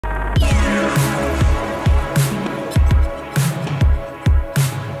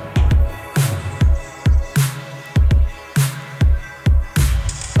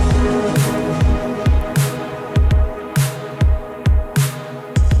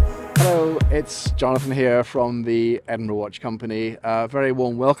It's Jonathan here from the Edinburgh Watch Company. Very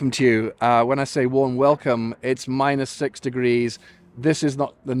warm welcome to you. When I say warm welcome, it's -6 degrees. This is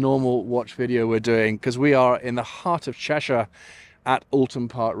not the normal watch video we're doing because we are in the heart of Cheshire at Oulton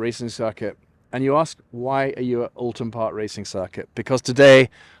Park Racing Circuit. And you ask, why are you at Oulton Park Racing Circuit? Because today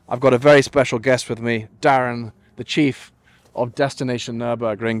I've got a very special guest with me, Darren, the chief of Destination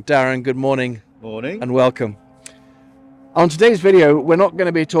Nurburgring. Darren, good morning. Morning. And welcome. On today's video, we're not going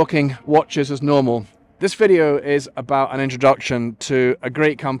to be talking watches as normal. This video is about an introduction to a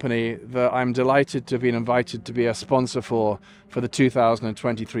great company that I'm delighted to have been invited to be a sponsor for the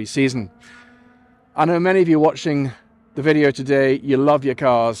 2023 season. I know many of you watching the video today, you love your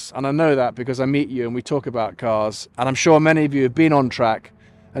cars, and I know that because I meet you and we talk about cars, and I'm sure many of you have been on track,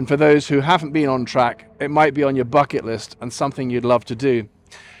 and for those who haven't been on track, it might be on your bucket list and something you'd love to do.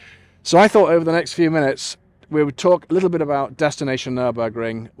 So I thought over the next few minutes, we would talk a little bit about Destination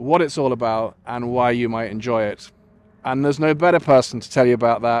Nurburgring, what it's all about, and why you might enjoy it. And there's no better person to tell you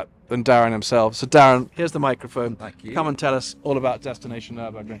about that than Darren himself. So Darren, here's the microphone. Thank you. Come and tell us all about Destination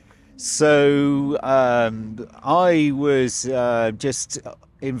Nurburgring. So I was just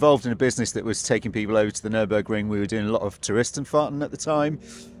involved in a business that was taking people over to the Nürburgring. We were doing a lot of Touristenfahrten at the time.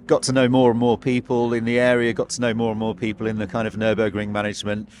 Got to know more and more people in the area, got to know more and more people in the kind of Nürburgring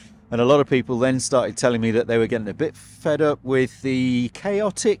management. And a lot of people then started telling me that they were getting a bit fed up with the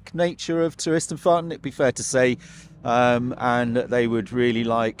chaotic nature of Touristenfahrten, it'd be fair to say, and that they would really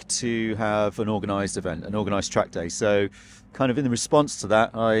like to have an organised event, an organised track day. So kind of in the response to that,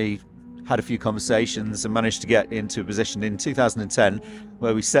 I had a few conversations and managed to get into a position in 2010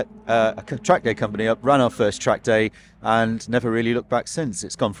 where we set a track day company up, ran our first track day, and never really looked back since.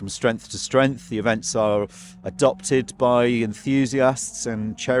 It's gone from strength to strength. The events are adopted by enthusiasts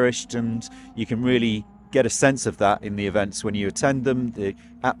and cherished, and you can really get a sense of that in the events when you attend them. The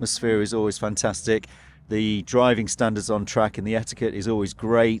atmosphere is always fantastic. The driving standards on track and the etiquette is always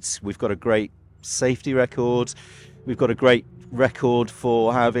great. We've got a great safety record. We've got a great record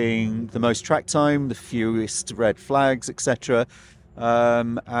for having the most track time, the fewest red flags, etc.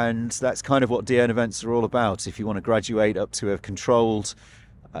 And that's kind of what DN events are all about. If you want to graduate up to a controlled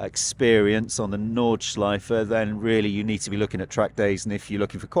experience on the Nordschleife, then really you need to be looking at track days. And if you're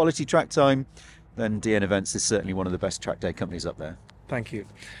looking for quality track time, then DN events is certainly one of the best track day companies up there. Thank you.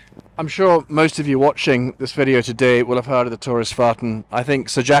 I'm sure most of you watching this video today will have heard of the Touristenfahrten. I think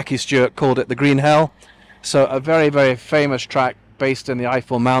Sir Jackie Stewart called it the Green Hell. So a very, very famous track based in the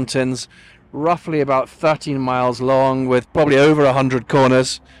Eiffel Mountains, roughly about 13 miles long with probably over 100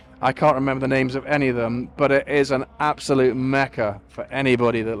 corners. I can't remember the names of any of them, but it is an absolute mecca for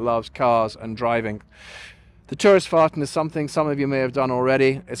anybody that loves cars and driving. The Touristenfahrten is something some of you may have done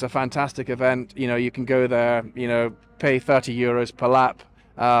already. It's a fantastic event. You know, you can go there, you know, pay 30 euros per lap,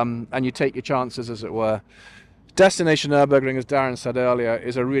 and you take your chances, as it were. Destination Nurburgring, as Darren said earlier,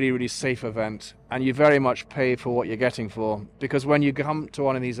 is a really, really safe event, and you very much pay for what you're getting for, because when you come to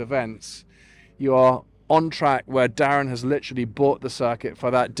one of these events, you are on track where Darren has literally bought the circuit for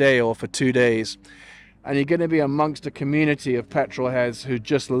that day or for 2 days, and you're going to be amongst a community of petrol heads who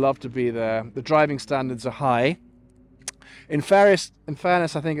just love to be there. The driving standards are high. In fairness,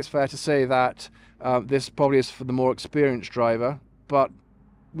 I think it's fair to say that this probably is for the more experienced driver, but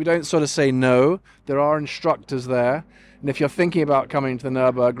we don't sort of say no. There are instructors there, and if you're thinking about coming to the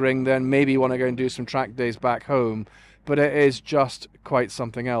Nürburgring, then maybe you want to go and do some track days back home, but it is just quite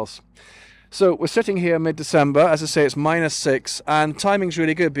something else. So we're sitting here mid-December. As I say, it's -6, and timing's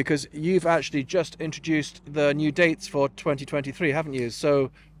really good because you've actually just introduced the new dates for 2023, haven't you?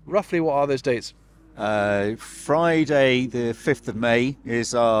 So roughly what are those dates? Friday the 5th of May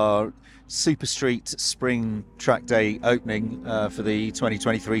is our Super Street Spring Track Day opening for the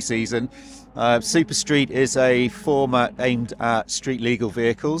 2023 season. Super Street is a format aimed at street legal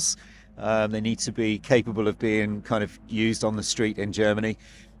vehicles. They need to be capable of being kind of used on the street in Germany.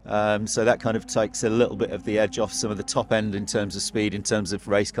 So that kind of takes a little bit of the edge off some of the top end in terms of speed, in terms of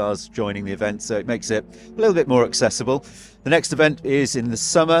race cars joining the event, so it makes it a little bit more accessible. The next event is in the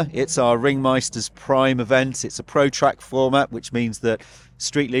summer. It's our Ringmeisters Prime event. It's a pro track format, which means that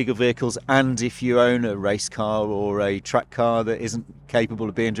street legal vehicles, and if you own a race car or a track car that isn't capable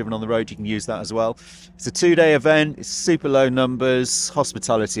of being driven on the road, you can use that as well. It's a 2-day event. It's super low numbers,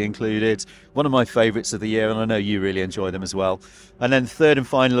 hospitality included. One of my favourites of the year, and I know you really enjoy them as well. And then third and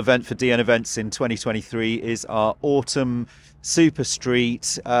final event for DN events in 2023 is our Autumn Super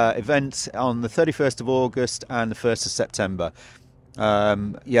Street event on the 31st of August and the 1st of September.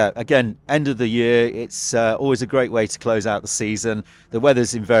 Yeah, again, end of the year, it's always a great way to close out the season. The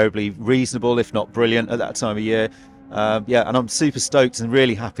weather's invariably reasonable, if not brilliant, at that time of year. Yeah, and I'm super stoked and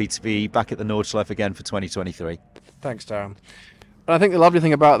really happy to be back at the Nordschleife again for 2023. Thanks, Darren. And I think the lovely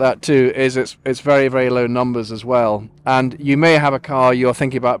thing about that too is it's very, very low numbers as well. And you may have a car you're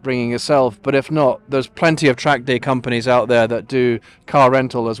thinking about bringing yourself, but if not, there's plenty of track day companies out there that do car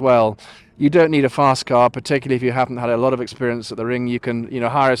rental as well. You don't need a fast car, particularly if you haven't had a lot of experience at the ring. You can,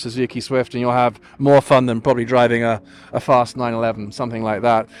 hire a Suzuki Swift and you'll have more fun than probably driving a fast 911, something like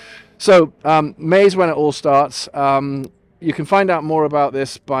that. So May's when it all starts. You can find out more about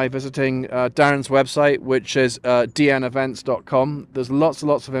this by visiting Darren's website, which is dnevents.com. There's lots and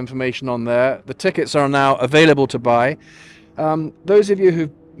lots of information on there. The tickets are now available to buy. Those of you who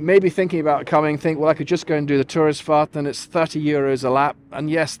may be thinking about coming think, well, I could just go and do the Touristfahrt, and it's 30 euros a lap. And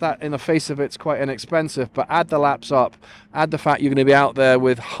yes, that in the face of it's quite inexpensive, but add the laps up, add the fact you're going to be out there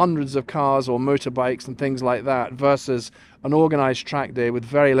with hundreds of cars or motorbikes and things like that versus an organized track day with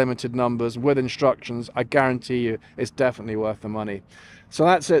very limited numbers with instructions. I guarantee you it's definitely worth the money. So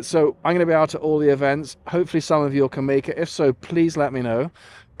that's it. So I'm going to be out at all the events. Hopefully some of you can make it. If so, please let me know.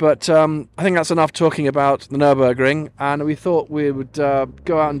 But I think that's enough talking about the Nürburgring, and we thought we would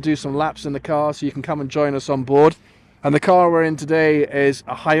go out and do some laps in the car so you can come and join us on board. And the car we're in today is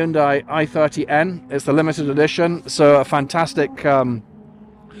a Hyundai i30N. It's the limited edition, so a fantastic,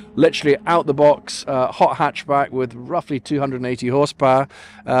 literally out the box, hot hatchback with roughly 280 horsepower.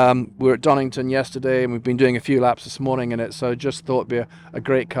 We were at Donington yesterday and we've been doing a few laps this morning in it, so just thought it'd be a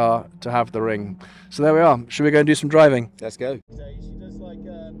great car to have the ring. So there we are. Should we go and do some driving? Let's go. She does like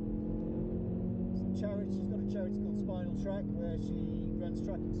some charity. She's got a charity called Spinal Track where she runs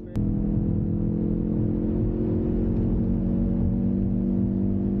track experience.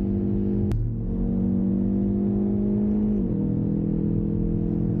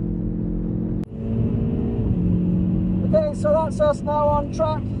 Okay, so that's us now on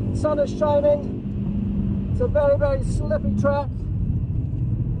track. The sun is shining. It's a very, very slippy track.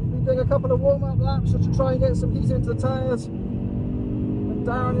 We've been doing a couple of warm-up laps just to try and get some heat into the tyres. And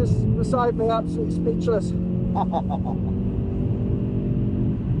Darren is beside me, absolutely speechless. So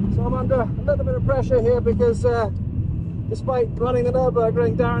I'm under a little bit of pressure here because despite running the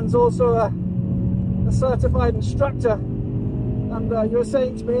Nürburgring, Darren's also a certified instructor. And you were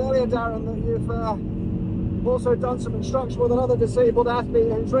saying to me earlier, Darren, that you've also done some instruction with another disabled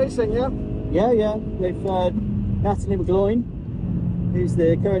athlete who's racing, yeah? Yeah, with Natalie McGloin, who's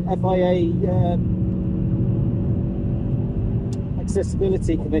the current FIA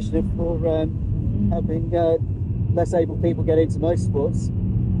Accessibility Commissioner for helping less able people get into motorsports.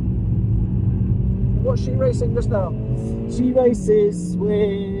 What's she racing just now? She races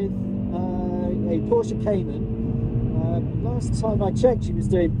with a Porsche Cayman. Last time I checked, she was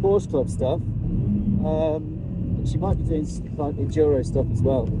doing Porsche Club stuff. She might be doing like enduro stuff as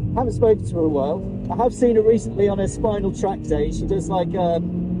well. Haven't spoken to her a while. I have seen her recently on a Spinal Track day. She does like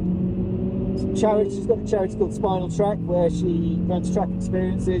some charity. She's got a charity called Spinal Track where she runs track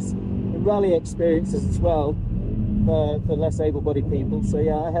experiences and rally experiences as well for less able-bodied people. So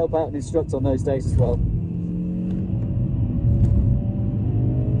yeah, I help out and instruct on those days as well.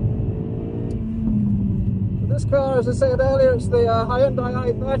 This car, as I said earlier, it's the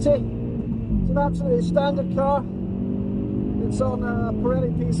Hyundai i30. It's an absolutely standard car. It's on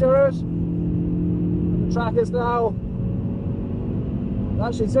Pirelli P0s. And the track is now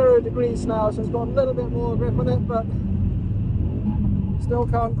actually 0 degrees now, so it's got a little bit more grip on it, but still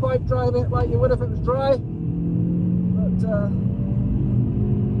can't quite drive it like you would if it was dry. But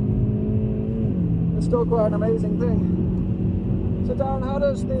it's still quite an amazing thing. So Darren, how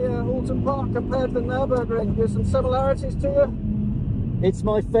does the Alton Park compare to the Nürburgring? There's some similarities to you? It's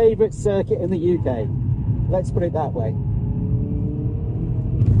my favourite circuit in the UK. Let's put it that way.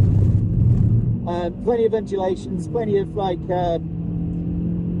 Plenty of undulations, plenty of like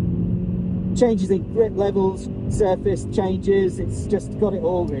changes in grip levels, surface changes. It's just got it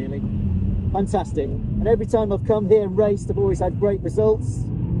all really. Fantastic. And every time I've come here and raced, I've always had great results.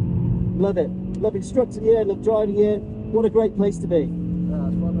 Love it. Love instructing here, love driving here. What a great place to be. Yeah,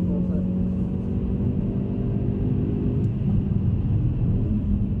 it's wonderful.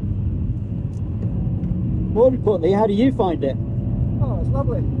 More importantly, how do you find it? Oh, it's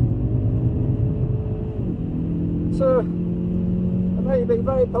lovely. So, I know you're being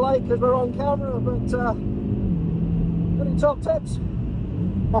very polite because we're on camera, but any top tips?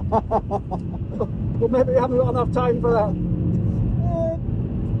 Well, maybe we haven't got enough time for that.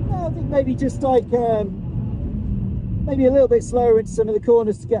 I think maybe just like maybe a little bit slower into some of the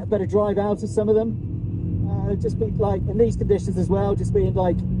corners to get a better drive out of some of them. Just be like in these conditions as well, just being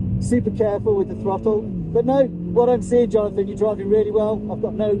like super careful with the throttle. But no, what I'm seeing, Jonathan, you're driving really well. I've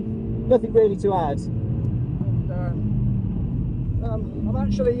got nothing really to add. Darren. I'm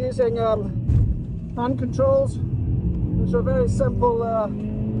actually using hand controls, which are very simple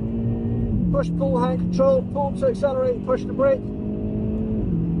push-pull hand control, pull to accelerate, push to brake,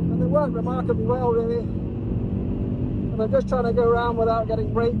 and they work remarkably well really. And I'm just trying to go around without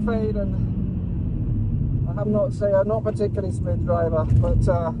getting brake fade, and I have not say I'm not particularly smooth driver, but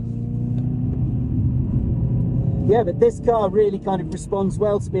yeah, but this car really kind of responds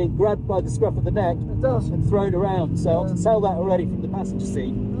well to being grabbed by the scruff of the neck. it does. And thrown around, so I can tell that already from the passenger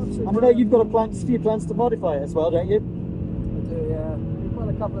seat. Absolutely. And I know you've got a few plans to modify it as well, don't you? I do, yeah. We've got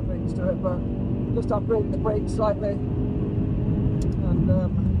a couple of things to it, but just upgrading the brakes slightly, and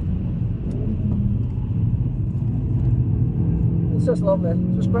it's just lovely.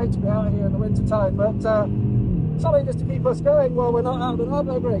 It's just great to be out here in the winter time, but something just to keep us going while we're not out of the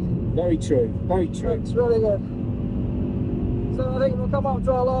Nürburgring. Very true, very true. It's really good. So I think we'll come up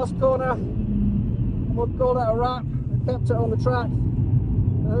to our last corner, and we'll call that a wrap. We've kept it on the track,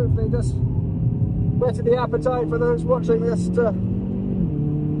 and hopefully just whetted the appetite for those watching this to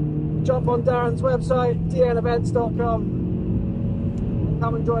jump on Darren's website, dnevents.com, and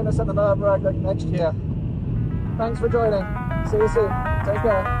come and join us at the Nürburgring next year. Thanks for joining. See you soon. Take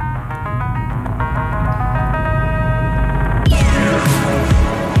care.